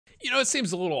You know, it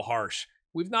seems a little harsh.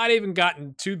 We've not even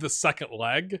gotten to the second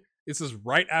leg. This is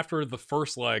right after the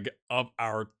first leg of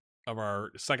our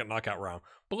second knockout round.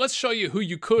 But let's show you who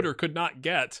you could or could not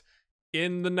get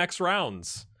in the next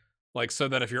rounds. Like, so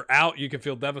that if you're out, you can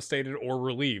feel devastated or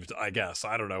relieved, I guess.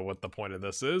 I don't know what the point of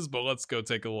this is, but let's go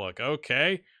take a look.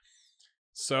 Okay.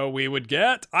 So we would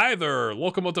get either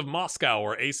Lokomotiv Moscow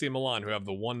or AC Milan, who have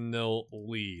the 1-0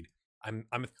 lead.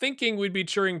 I'm thinking we'd be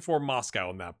cheering for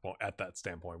Moscow in that at that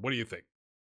standpoint. What do you think?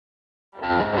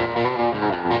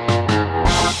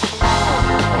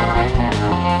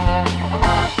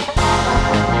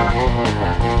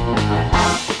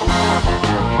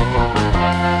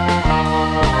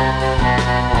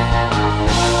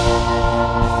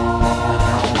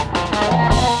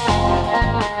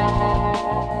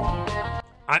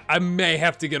 I may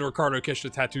have to get a Ricardo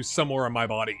Kishna tattoo somewhere on my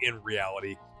body in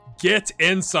reality. Get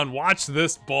in, son. Watch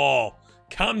this ball.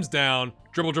 Comes down.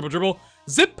 Dribble, dribble, dribble.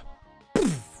 Zip.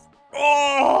 Poof.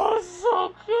 Oh,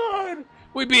 so good.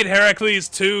 We beat Heracles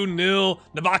 2-0.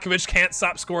 Novakovic can't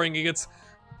stop scoring. He gets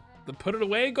the put it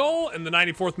away goal in the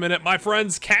 94th minute. My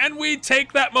friends, can we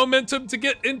take that momentum to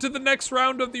get into the next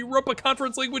round of the Europa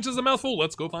Conference League, which is a mouthful?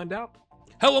 Let's go find out.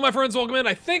 Hello, my friends. Welcome in.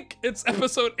 I think it's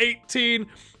episode 18.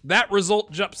 That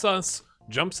result keeps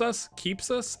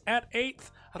us at 8th.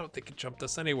 I don't think it jumped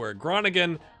us anywhere.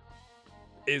 Groningen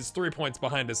is 3 points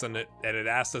behind us, and it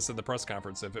asked us at the press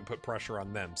conference if it put pressure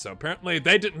on them. So apparently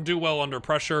they didn't do well under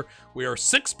pressure. We are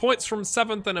 6 points from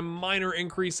 7th and a minor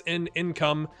increase in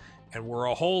income, and we're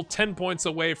a whole 10 points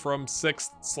away from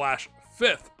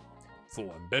 6th/5th. It's a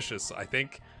little ambitious, I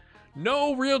think.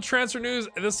 No real transfer news.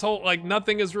 This whole, like,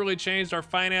 nothing has really changed. Our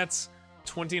finance,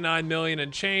 29 million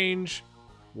and change.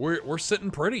 We're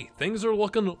sitting pretty. Things are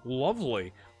looking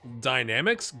lovely.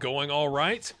 Dynamics going all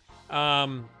right.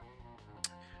 Amofa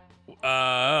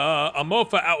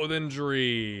out with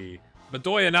injury.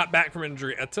 Bedoya not back from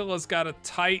injury. Attila's got a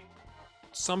tight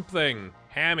something.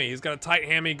 Hammy. He's got a tight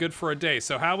hammy, good for a day.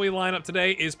 So how we line up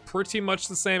today is pretty much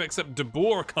the same, except De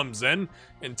Boer comes in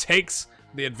and takes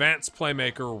the advanced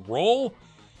playmaker role.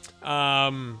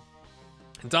 Dante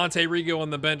Rigo on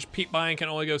the bench. Pete Byen can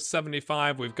only go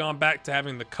 75. We've gone back to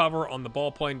having the cover on the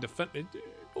ball-playing defense.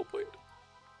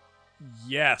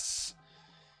 Yes.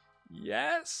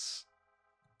 Yes.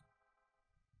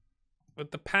 With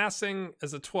the passing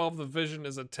as a 12, the vision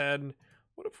is a 10.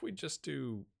 What if we just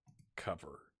do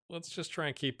cover? Let's just try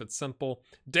and keep it simple.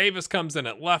 Davis comes in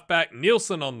at left back.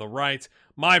 Nielsen on the right.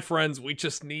 My friends, we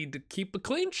just need to keep a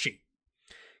clean sheet.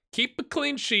 Keep a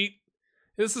clean sheet.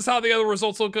 This is how the other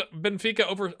results look. Benfica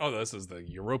over... Oh, this is the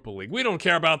Europa League. We don't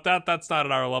care about that. That's not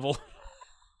at our level.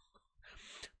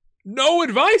 No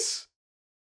advice?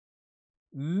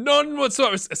 None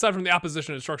whatsoever. Aside from the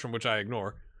opposition instruction, which I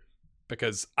ignore.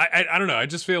 Because, I don't know. I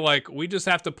just feel like we just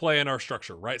have to play in our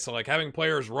structure, right? So, like, having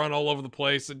players run all over the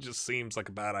place, it just seems like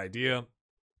a bad idea.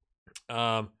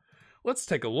 Let's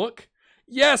take a look.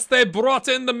 Yes, they brought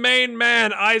in the main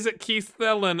man, Isaac Keith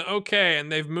Thelen. Okay,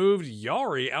 and they've moved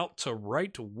Yari out to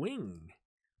right wing.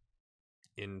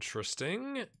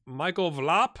 Interesting. Michael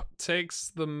Vlap takes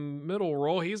the middle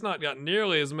role. He's not got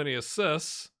nearly as many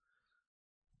assists.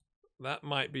 That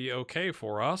might be okay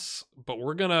for us, but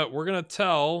we're gonna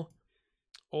tell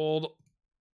old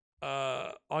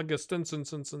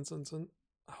Augustinson.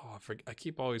 Oh, I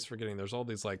keep always forgetting. There's all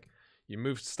these, like, you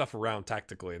move stuff around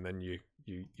tactically, and then you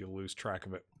lose track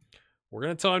of it. We're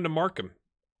gonna tell him to mark him.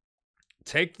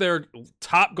 Take their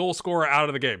top goal scorer out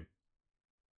of the game,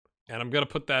 and I'm gonna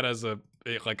put that as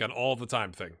like an all the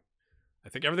time thing. I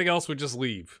think everything else would just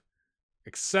leave,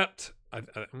 except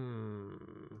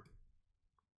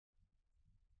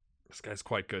this guy's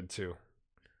quite good too.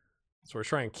 So we're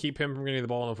trying to keep him from getting the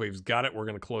ball, and if we've got it, we're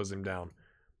going to close him down.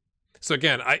 So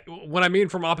again, when I mean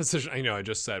from opposition, I know I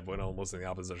just said when I don't listen to the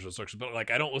opposition instructions, but,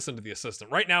 like, I don't listen to the assistant.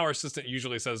 Right now, our assistant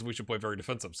usually says we should play very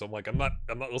defensive. So I'm like, I'm not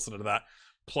listening to that.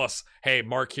 Plus, hey,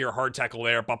 mark here, hard tackle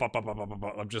there.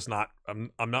 I'm just not.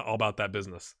 I'm not all about that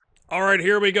business. All right,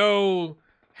 here we go.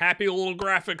 Happy little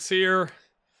graphics here.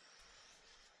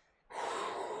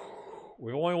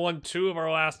 We've only won 2 of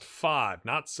our last 5,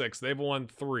 not 6. They've won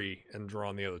 3 and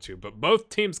drawn the other 2. But both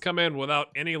teams come in without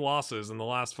any losses in the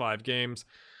last 5 games.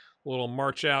 A little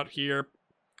march out here.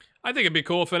 I think it'd be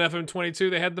cool if in FM22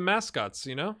 they had the mascots,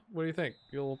 you know? What do you think?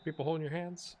 You little people holding your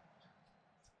hands?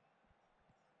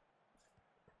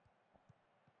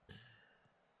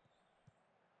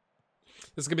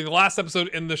 This is going to be the last episode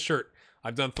in this shirt.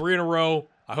 I've done 3 in a row.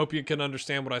 I hope you can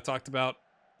understand what I talked about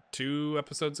 2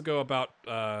 episodes ago about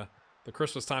the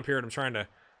Christmas time period. I'm trying to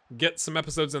get some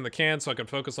episodes in the can so I can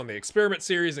focus on the experiment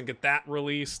series and get that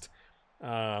released.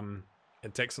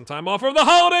 and take some time off over the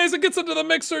holidays. It gets into the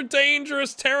mixer,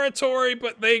 dangerous territory,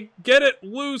 but they get it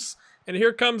loose. And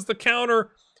here comes the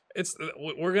counter.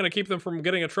 We're gonna keep them from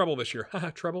getting in trouble this year. Haha,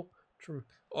 trouble.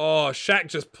 Oh, Shaq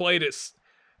just played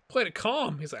it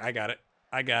calm. He's like, I got it.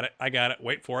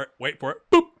 Wait for it.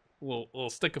 Boop. We'll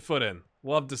stick a foot in.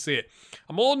 Love to see it.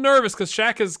 I'm a little nervous because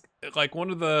Shaq is like one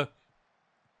of the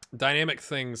dynamic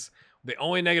things. The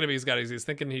only negative he's got is he's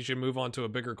thinking he should move on to a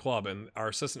bigger club, and our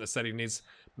assistant has said he needs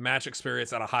match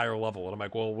experience at a higher level. And I'm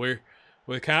like, well, we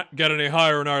can't get any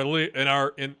higher in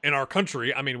our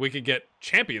country. I mean, we could get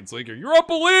Champions League or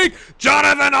Europa League.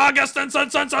 Jonathan Augustin,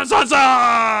 son.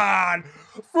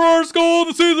 First goal of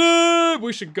the season.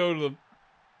 We should go to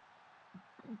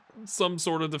some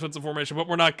sort of defensive formation, but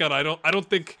we're not gonna. I don't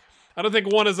think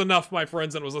one is enough, my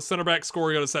friends. And it was a center back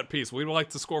scoring on a set piece. We'd like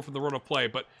to score from the run of play,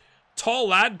 but tall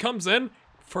lad comes in.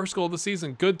 First goal of the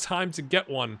season. Good time to get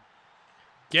one.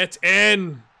 Get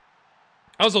in.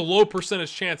 That was a low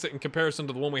percentage chance in comparison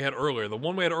to the one we had earlier. The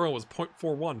one we had earlier was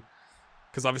 0.41.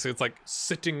 Because obviously it's like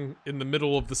sitting in the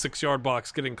middle of the 6-yard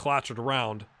box getting clattered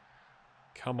around.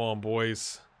 Come on,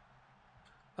 boys.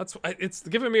 It's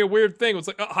giving me a weird thing. It's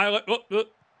like, highlight.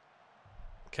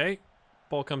 Okay.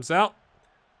 Ball comes out.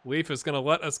 Leaf is going to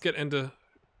let us get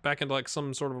back into like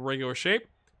some sort of regular shape.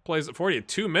 Plays it forward. He had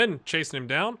 2 men chasing him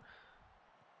down.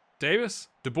 Davis.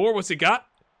 DeBoer, what's he got?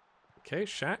 Okay,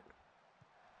 Shaq.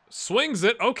 Swings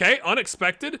it. Okay,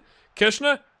 unexpected.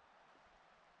 Kishna.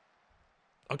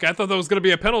 Okay, I thought that was going to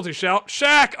be a penalty shout.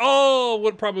 Shaq!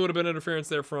 Oh, probably would have been interference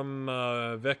there from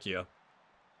Vecchia.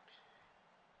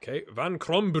 Okay, Van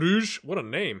Krombruge. What a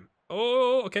name.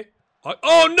 Oh, okay.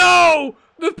 Oh, no!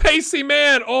 The pacey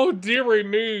man! Oh, dearie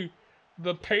me.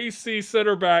 The pacey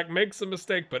center back makes a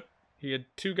mistake, but he had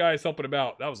 2 guys helping him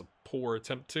out. That was a poor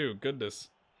attempt, too. Goodness.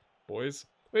 Boys.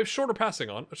 We have shorter passing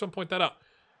on. I just want to point that out.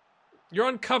 You're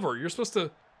on cover. You're supposed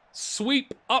to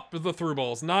sweep up the through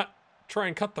balls, not try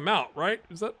and cut them out, right?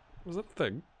 Was that the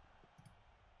thing?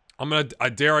 I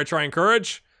dare I try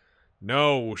encourage?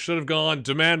 No, should have gone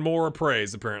demand more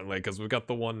praise, apparently, because we got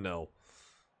the 1-0.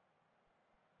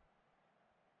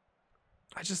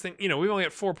 I just think, we've only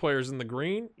got 4 players in the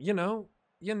green. You know.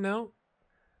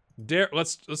 Dare,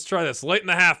 let's try this. Late in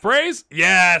the half. Praise?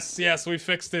 Yes, we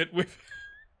fixed it.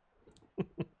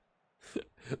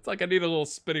 It's like I need a little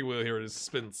spinning wheel here to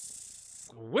spin.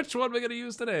 Which one are we going to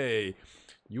use today?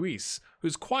 Luis,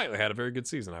 who's quietly had a very good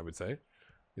season, I would say.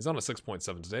 He's on a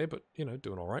 6.7 today, but,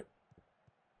 doing all right.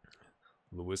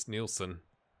 Lewis Nielsen,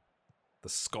 the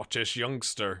Scottish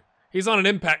youngster. He's on an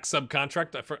Impact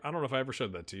subcontract. I don't know if I ever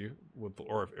showed that to you,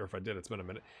 or if I did, it's been a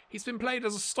minute. He's been played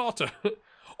as a starter.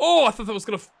 Oh, I thought that was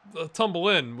going to tumble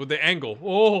in with the angle.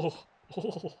 Oh,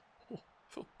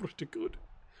 felt pretty good.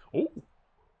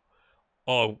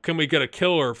 Oh, can we get a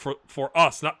killer for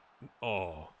us? Not.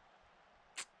 Oh.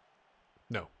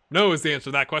 No is the answer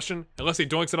to that question. Unless he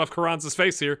doinks it off Carranza's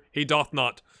face here. He doth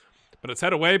not. But it's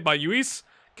head away by Luis.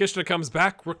 Kishna comes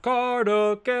back.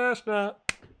 Ricardo Kishna.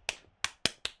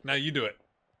 Now you do it.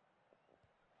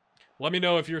 Let me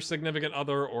know if your significant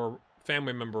other or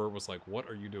family member was like, what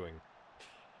are you doing?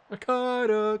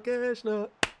 Ricardo Kishna.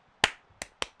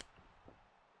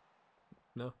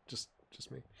 No, just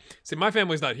me. See, my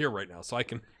family's not here right now, so I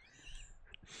can...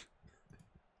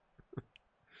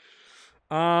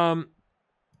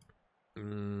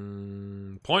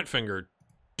 Point finger.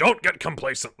 Don't get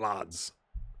complacent, lads.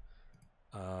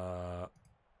 I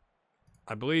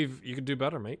believe you could do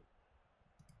better, mate.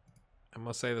 I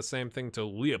must say the same thing to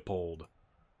Leopold.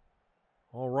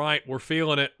 All right, we're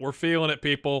feeling it. We're feeling it,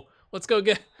 people. Let's go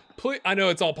get... I know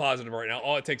it's all positive right now.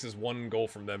 All it takes is 1 goal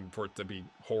from them for it to be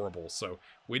horrible. So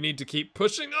we need to keep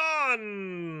pushing on.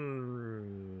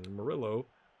 Murillo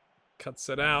cuts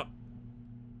it out.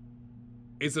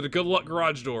 Is it a good luck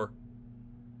garage door?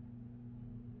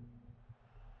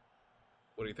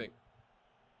 What do you think?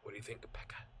 What do you think,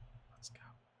 Becca? Let's go.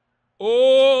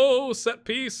 Oh, set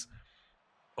piece.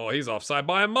 Oh, he's offside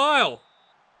by a mile.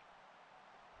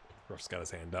 Ref's got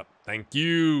his hand up. Thank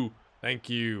you. Thank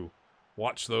you.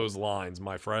 Watch those lines,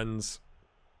 my friends.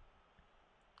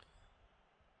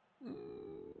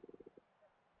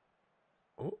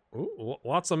 Oh,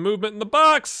 lots of movement in the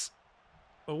box.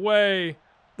 Away.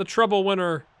 The trouble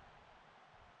winner.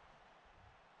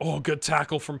 Oh, good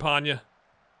tackle from Panya.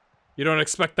 You don't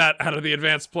expect that out of the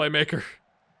advanced playmaker.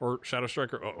 Or Shadow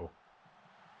Striker.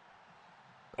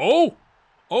 Oh,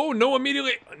 no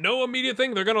immediate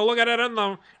thing. They're gonna look at it in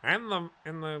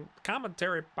the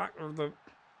commentary box of the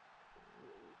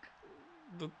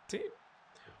team.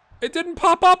 It didn't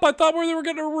pop up. I thought they were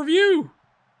getting a review.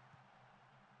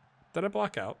 Did I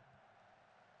block out?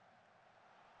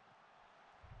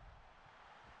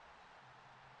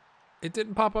 It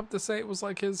didn't pop up to say it was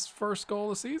like his first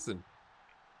goal of the season.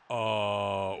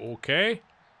 Okay.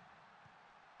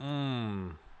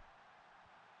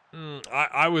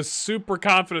 I was super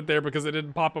confident there because it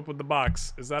didn't pop up with the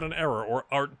box. Is that an error?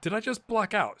 Or did I just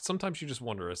black out? Sometimes you just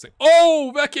wonder.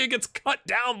 Oh, Vecchia gets cut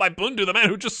down by Bundu, the man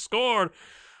who just scored.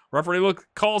 Referee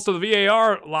calls to the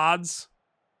VAR, lads.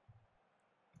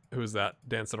 Who's that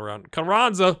dancing around?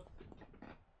 Carranza.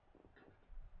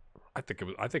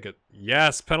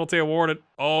 Yes, penalty awarded.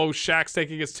 Oh, Shaq's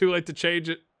taking it. It's too late to change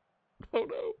it. Oh,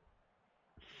 no.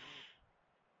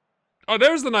 Oh,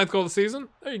 there's the 9th goal of the season.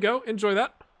 There you go. Enjoy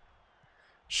that.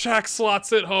 Shaq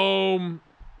slots it home.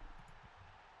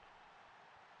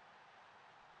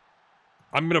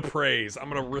 I'm going to praise. I'm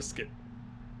going to risk it.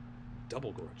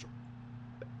 Double garage.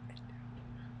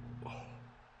 Oh.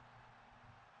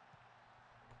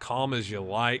 Calm as you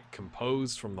like.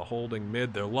 Composed from the holding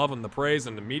mid. They're loving the praise,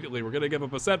 and immediately we're going to give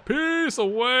up a set piece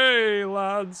away,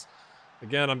 lads.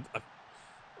 Again, a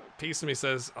piece of me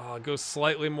says, go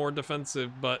slightly more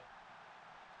defensive, but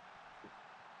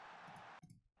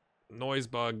noise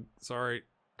bug. Sorry.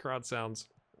 Crowd sounds.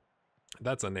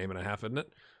 That's a name and a half, isn't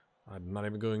it? I'm not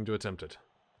even going to attempt it.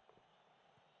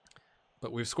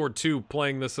 But we've scored 2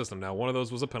 playing this system. Now, one of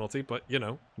those was a penalty, but, you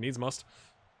know, needs must.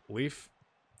 Leaf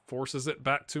forces it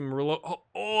back to Murillo.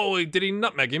 Oh, did he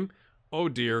nutmeg him? Oh,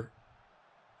 dear.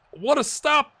 What a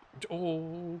stop!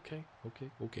 Oh, okay.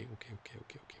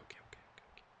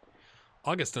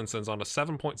 Augustinsen's on a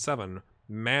 7.7,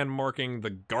 man marking the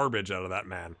garbage out of that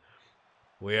man.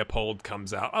 Leopold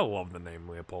comes out. I love the name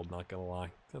Leopold, not gonna lie.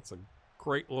 That's a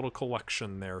great little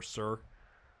collection there, sir.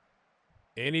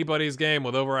 Anybody's game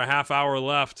with over a half hour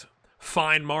left.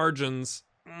 Fine margins.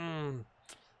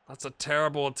 That's a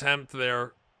terrible attempt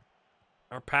there.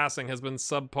 Our passing has been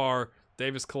subpar.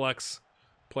 Davis collects.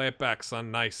 Play it back, son.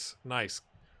 Nice. Nice.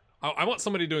 I want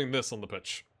somebody doing this on the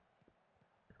pitch.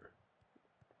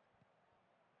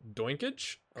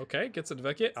 Doinkage. Okay, gets it to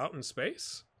Vecchia out in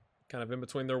space. Kind of in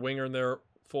between their winger and their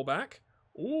fullback.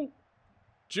 Ooh.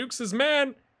 Jukes his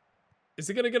man. Is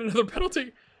he going to get another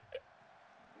penalty?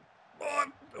 Oh,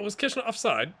 was Kishna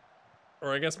offside?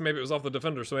 Or I guess maybe it was off the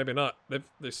defender, so maybe not.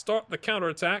 They start the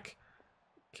counterattack.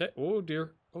 Okay. Oh,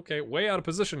 dear. Okay, way out of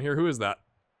position here. Who is that?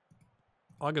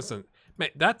 Augustin.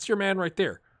 Mate, that's your man right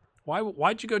there.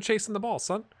 Why'd you go chasing the ball,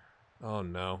 son? Oh,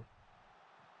 no.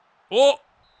 Oh!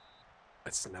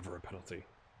 It's never a penalty.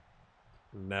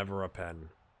 Never a pen.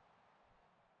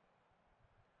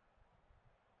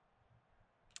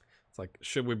 It's like,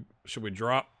 should we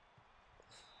drop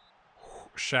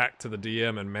Shaq to the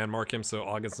DM and man mark him so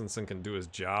Augustinson can do his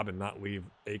job and not leave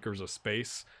acres of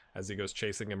space as he goes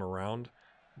chasing him around?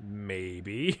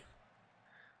 Maybe.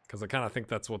 Because I kind of think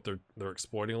that's what they're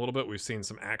exploiting a little bit. We've seen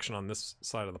some action on this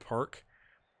side of the park.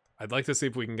 I'd like to see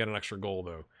if we can get an extra goal,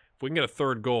 though. If we can get a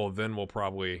 3rd goal, then we'll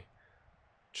probably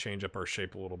change up our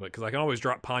shape a little bit. Because I can always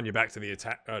drop Panya back to the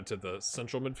attack to the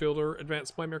central midfielder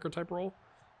advanced playmaker type role.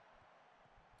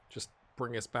 Just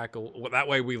bring us back that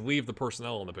way we leave the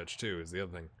personnel on the pitch too, is the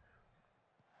other thing.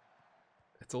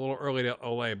 It's a little early to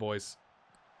Olay, boys.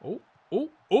 Oh,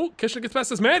 Kishna gets past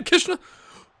his man. Kishna!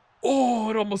 Oh,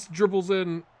 it almost dribbles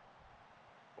in.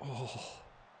 Oh.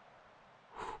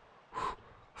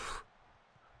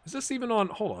 Is this even on?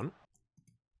 Hold on.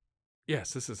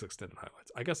 Yes, this is extended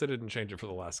highlights. I guess I didn't change it for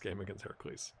the last game against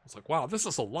Heracles. It's like, wow, this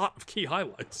is a lot of key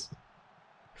highlights.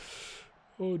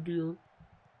 Oh, dear.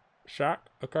 Shot.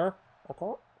 Okay.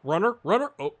 Runner.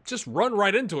 Oh, just run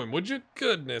right into him, would you?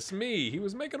 Goodness me. He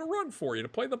was making a run for you to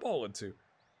play the ball into.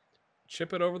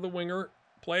 Chip it over the winger.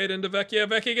 Play it into Vecchia.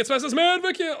 Vecchia gets past his man.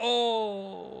 Vecchia.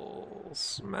 Oh,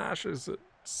 smashes it.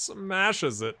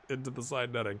 Smashes it into the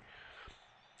side netting.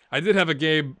 I did have a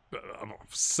game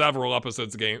several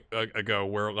episodes ago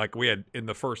where, like, we had, in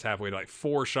the first half, we had like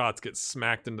 4 shots get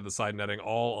smacked into the side netting,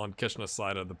 all on Kishna's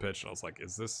side of the pitch. And I was like,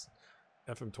 is this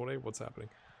FM20? What's happening?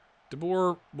 De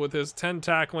Boer, with his 10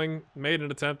 tackling, made an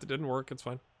attempt. It didn't work. It's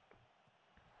fine.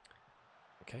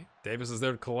 Okay. Davis is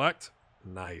there to collect.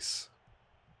 Nice.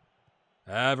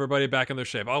 Everybody back in their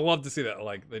shape. I love to see that.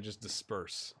 Like, they just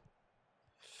disperse.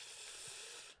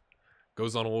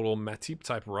 Goes on a little Matip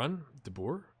type run. De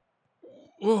Boer.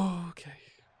 Oh,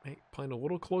 okay. Playing a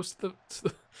little close to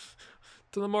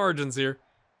the margins here.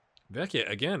 Vecchia,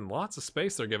 again, lots of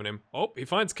space they're giving him. Oh, he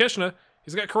finds Kishna.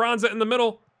 He's got Carranza in the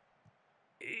middle.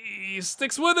 He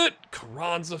sticks with it.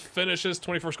 Carranza finishes.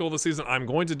 21st goal of the season. I'm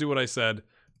going to do what I said.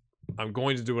 We're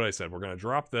going to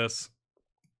drop this.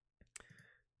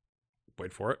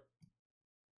 Wait for it.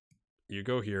 You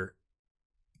go here.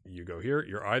 You go here.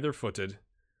 You're either footed.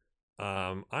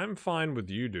 I'm fine with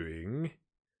you doing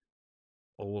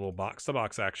a little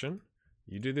box-to-box action.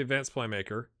 You do the advanced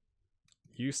playmaker.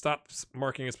 You stop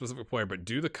marking a specific player, but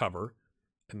do the cover.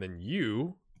 And then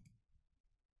you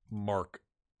mark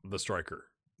the striker.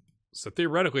 So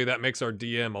theoretically, that makes our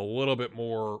DM a little bit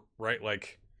more, right,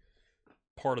 like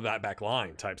part of that back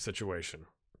line type situation.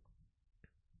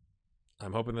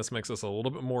 I'm hoping this makes us a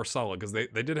little bit more solid, because they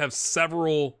did have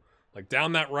several, like,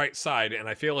 down that right side, and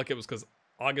I feel like it was because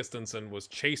Augustinson was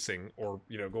chasing, or,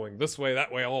 you know, going this way,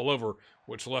 that way, all over,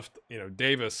 which left, you know,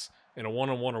 Davis in a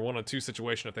one-on-one or one-on-two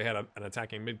situation if they had an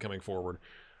attacking mid coming forward.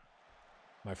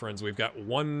 My friends, we've got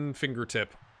one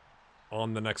fingertip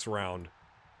on the next round.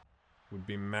 Would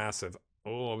be massive.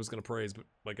 Oh, I was going to praise, but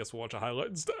I guess we'll watch a highlight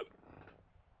instead.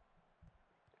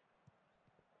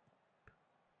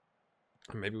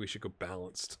 Maybe we should go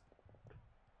balanced.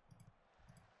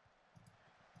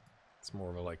 It's more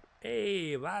of a like,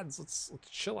 hey, lads, let's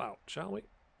chill out, shall we?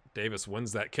 Davis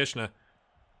wins that. Kishna.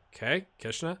 Okay,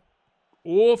 Kishna.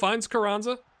 Oh, finds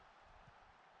Carranza.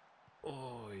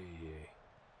 Oh, yeah.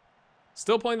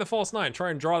 Still playing the false nine.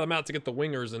 Try and draw them out to get the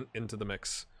wingers into the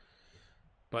mix.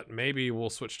 But maybe we'll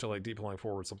switch to like deep lying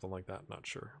forward, something like that. Not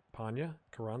sure. Panya,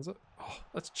 Carranza. Oh,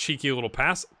 that's a cheeky little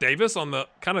pass. Davis on the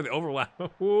kind of the overlap.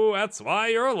 Ooh, that's why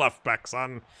you're a left back,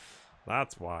 son.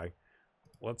 That's why.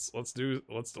 Let's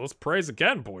praise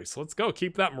again, boys. Let's go.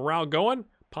 Keep that morale going.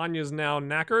 Panya's now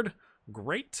knackered.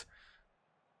 Great.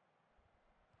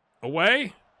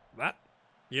 Away. That,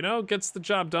 you know, gets the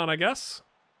job done, I guess.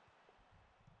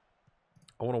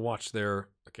 I want to watch their,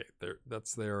 okay,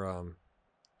 that's their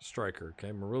striker.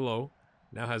 Okay, Murillo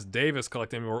now has Davis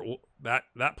collecting more.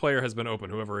 That player has been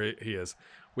open, whoever he is.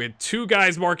 We had two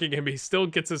guys marking him. He still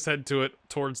gets his head to it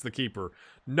towards the keeper.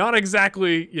 Not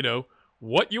exactly, you know,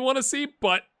 what you want to see,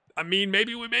 but I mean,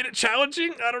 maybe we made it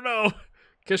challenging. I don't know.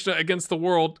 Kishna against the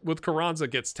world with Carranza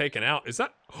gets taken out. Is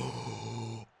that?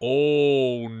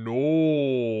 Oh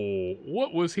no.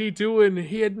 What was he doing?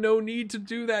 He had no need to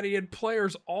do that. He had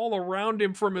players all around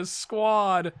him from his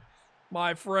squad.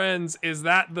 My friends, is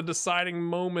that the deciding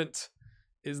moment?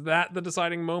 Is that the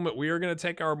deciding moment? We are going to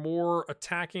take our more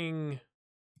attacking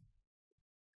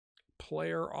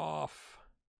player off,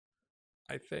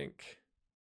 I think.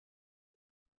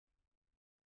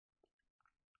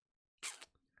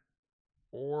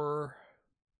 Or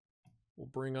we'll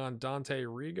bring on Dante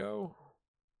Rigo.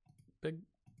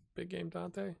 Big game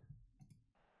Dante.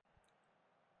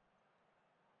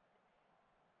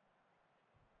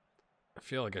 I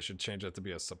feel like I should change that to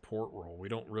be a support role. We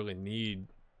don't really need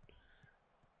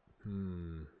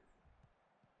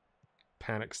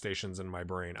panic stations in my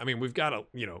brain. I mean, we've got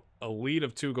a lead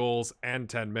of 2 goals and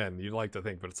 10 men. You'd like to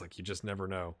think, but it's like you just never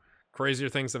know. Crazier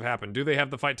things have happened. Do they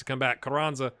have the fight to come back?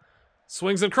 Carranza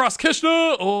swings it across.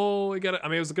 Kishna! Oh, he got it. I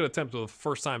mean, it was a good attempt with a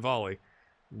first-time volley.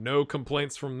 No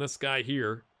complaints from this guy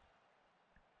here.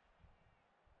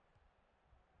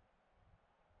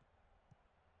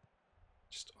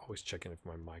 Just always checking if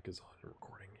my mic is on and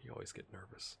recording. You always get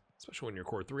nervous, especially when you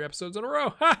record 3 episodes in a row.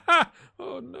 Ha ha!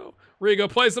 Oh no! Rigo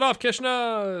plays it off.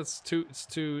 Kishna. It's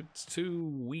too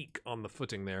weak on the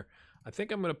footing there. I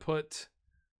think I'm gonna put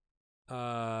him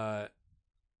a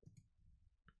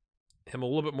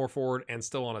little bit more forward and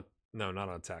still on a not on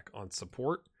attack, on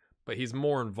support, but he's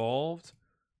more involved.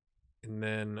 And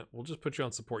then we'll just put you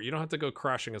on support. You don't have to go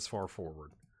crashing as far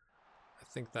forward. I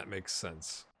think that makes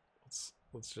sense.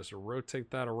 Let's just rotate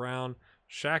that around.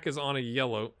 Shaq is on a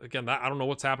yellow. Again, I don't know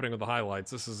what's happening with the highlights.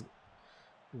 This is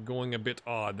going a bit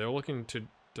odd. They're looking to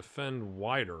defend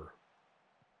wider.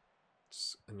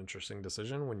 It's an interesting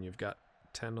decision. When you've got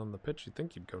 10 on the pitch, you'd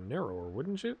think you'd go narrower,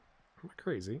 wouldn't you? Am I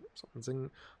crazy?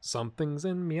 Something's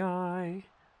in me eye.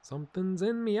 Something's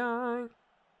in me eye.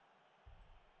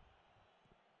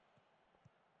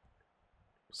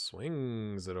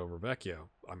 Swings it over Vecchio.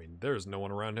 I mean, there's no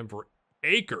one around him for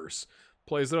acres.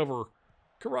 Plays it over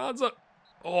Carranza.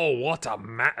 Oh, what a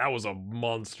that was a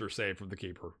monster save from the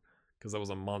keeper, because that was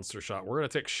a monster shot. We're going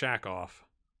to take Shaq off.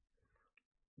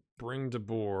 Bring De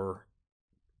Boer.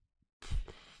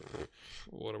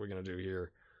 What are we going to do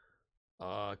here?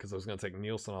 Because I was going to take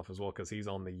Nielsen off as well, because he's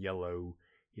on the yellow.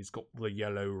 He's got the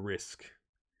yellow risk.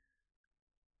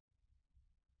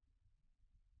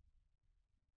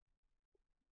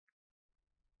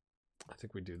 I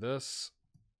think we do this.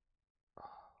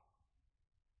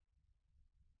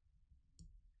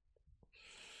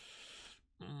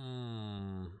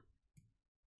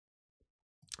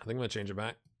 I think I'm going to change it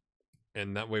back.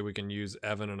 And that way we can use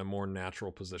Evan in a more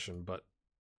natural position, but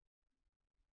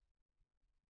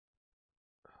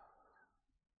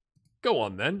go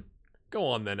on then. Go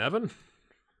on then, Evan.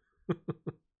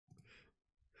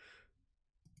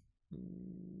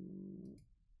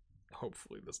 Oh,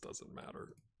 Hopefully this doesn't matter.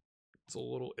 It's a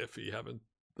little iffy having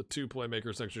the two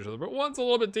playmakers next to each other, but one's a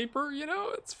little bit deeper, you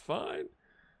know, it's fine.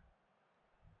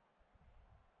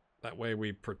 That way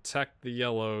we protect the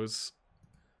yellows.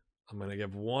 I'm going to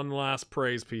give one last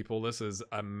praise, people. This is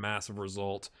a massive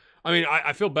result. I mean,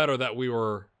 I feel better that we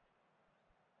were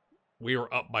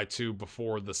up by 2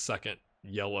 before the second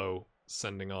yellow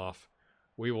sending off.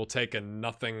 We will take a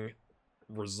nothing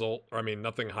result, or I mean,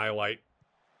 nothing highlight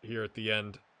here at the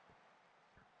end.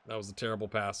 That was a terrible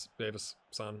pass. Davis,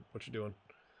 son, what you doing?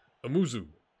 Amuzu.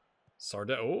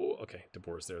 Sardet. Oh, okay. De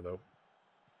Boer's there, though.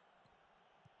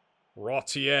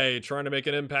 Rautier trying to make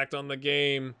an impact on the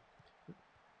game.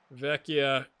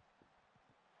 Vecchia.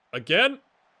 Again?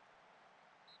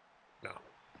 No.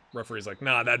 Referee's like,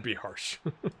 nah, that'd be harsh.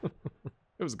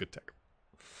 It was a good tackle.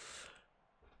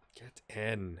 Get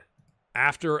in.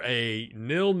 After a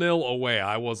 0-0 away,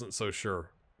 I wasn't so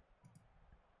sure.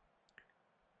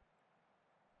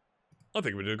 I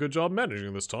think we did a good job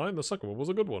managing this time. The second one was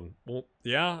a good one. Well,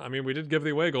 yeah, I mean, we did give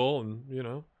the away goal, and, you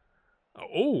know.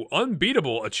 Oh,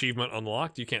 unbeatable achievement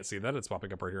unlocked. You can't see that. It's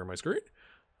popping up right here on my screen.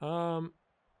 I'm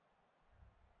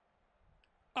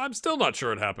still not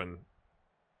sure it happened.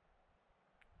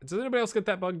 Does anybody else get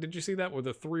that bug? Did you see that with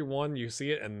the 3-1? You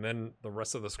see it, and then the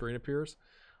rest of the screen appears?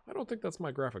 I don't think that's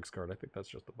my graphics card. I think that's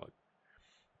just the bug.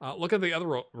 Look at the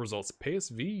other results.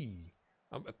 PSV.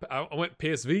 I went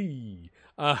PSV.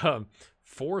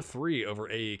 4-3 over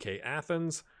AEK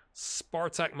Athens.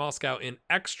 Spartak Moscow in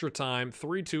extra time.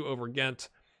 3-2 over Ghent.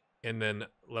 And then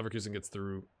Leverkusen gets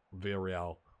through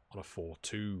Villarreal on a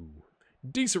 4-2.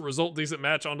 Decent result, decent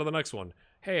match. On to the next one.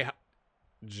 Hey,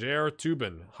 Jair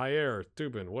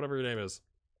Tubin, whatever your name is.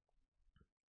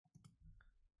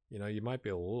 You know, you might be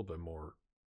a little bit more.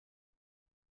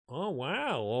 Oh,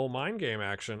 wow. A little mind game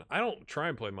action. I don't try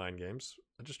and play mind games.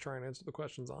 I just try and answer the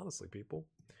questions honestly, people.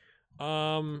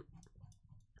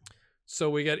 So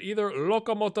we get either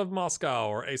Lokomotiv Moscow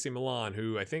or AC Milan,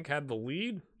 who I think had the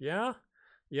lead. Yeah?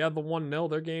 Yeah, the 1-0.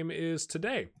 Their game is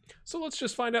today. So let's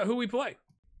just find out who we play.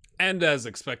 And as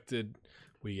expected,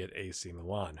 we get AC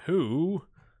Milan, who...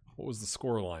 What was the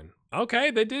score line?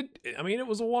 Okay, they did... I mean, it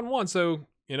was a 1-1, so,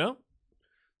 you know.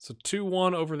 So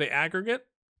 2-1 over the aggregate.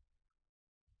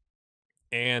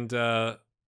 And, oh,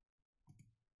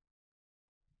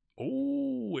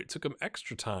 it took them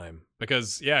extra time.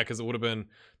 Because it would have been...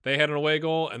 They had an away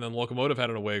goal, and then Lokomotiv had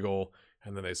an away goal,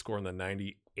 and then they score in the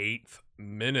 98th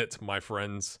minute, my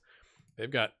friends.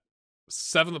 They've got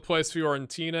 7th place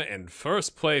Fiorentina and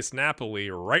 1st place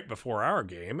Napoli right before our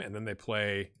game, and then they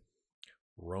play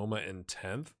Roma in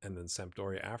 10th, and then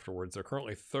Sampdoria afterwards. They're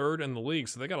currently 3rd in the league,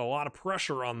 so they got a lot of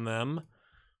pressure on them.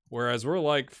 Whereas we're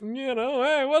like, you know,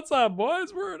 hey, what's up,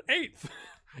 boys? We're at 8th.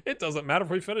 It doesn't matter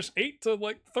if we finish 8th to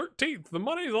like 13th. The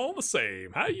money's all the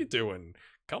same. How you doing?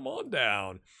 Come on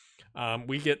down.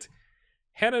 We get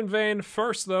Heerenveen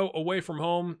first, though, away from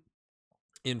home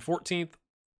in 14th.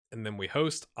 And then we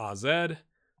host AZ. And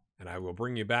I will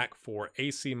bring you back for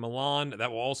AC Milan.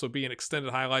 That will also be in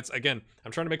extended highlights. Again,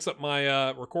 I'm trying to mix up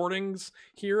my recordings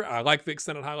here. I like the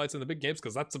extended highlights in the big games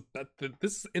because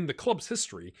this in the club's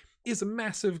history is a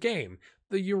massive game.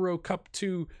 The Euro Cup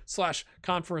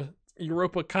 2/Conference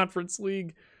Europa Conference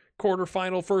League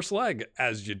quarterfinal first leg,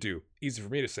 as you do. Easy for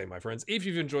me to say, my friends. If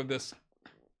you've enjoyed this,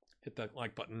 hit that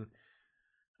like button.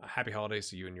 Happy holidays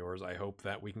to you and yours. I hope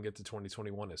that we can get to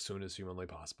 2021 as soon as humanly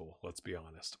possible. Let's be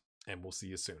honest. And we'll see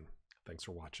you soon. Thanks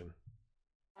for watching.